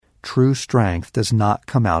true strength does not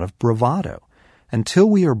come out of bravado. Until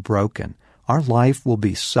we are broken, our life will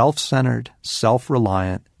be self-centered,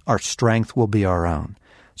 self-reliant. Our strength will be our own.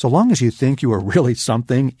 So long as you think you are really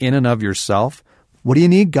something in and of yourself, what do you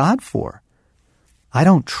need God for? I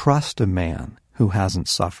don't trust a man who hasn't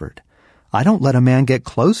suffered. I don't let a man get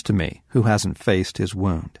close to me who hasn't faced his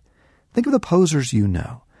wound. Think of the posers you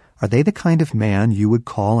know. Are they the kind of man you would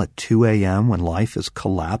call at 2 a.m. when life is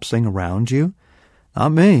collapsing around you?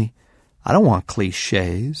 Not me. I don't want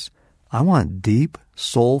cliches. I want deep,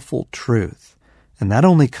 soulful truth. And that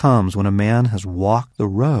only comes when a man has walked the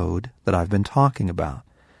road that I've been talking about.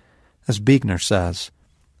 As Buechner says,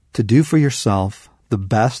 to do for yourself the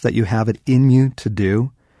best that you have it in you to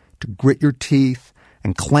do, to grit your teeth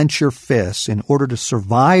and clench your fists in order to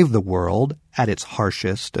survive the world at its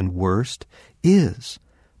harshest and worst, is,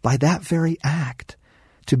 by that very act,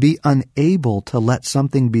 to be unable to let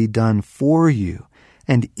something be done for you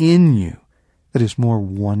and in you that is more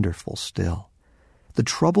wonderful still. The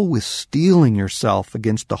trouble with steeling yourself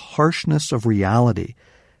against the harshness of reality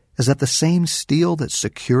is that the same steel that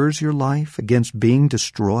secures your life against being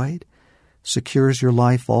destroyed secures your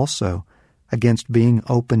life also against being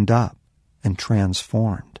opened up and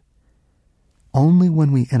transformed. Only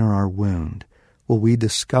when we enter our wound will we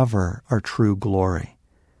discover our true glory.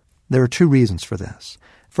 There are two reasons for this.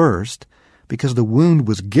 First, because the wound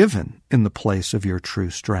was given in the place of your true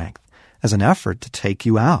strength as an effort to take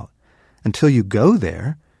you out. Until you go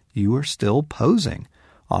there, you are still posing,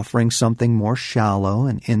 offering something more shallow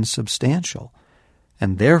and insubstantial.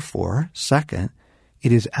 And therefore, second,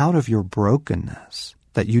 it is out of your brokenness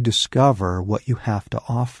that you discover what you have to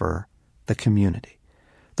offer the community.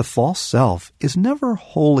 The false self is never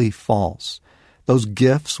wholly false. Those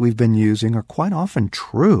gifts we've been using are quite often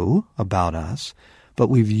true about us, but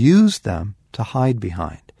we've used them to hide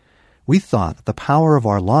behind. We thought the power of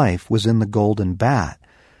our life was in the golden bat,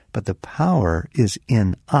 but the power is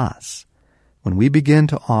in us. When we begin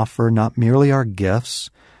to offer not merely our gifts,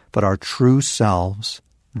 but our true selves,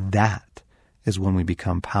 that is when we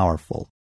become powerful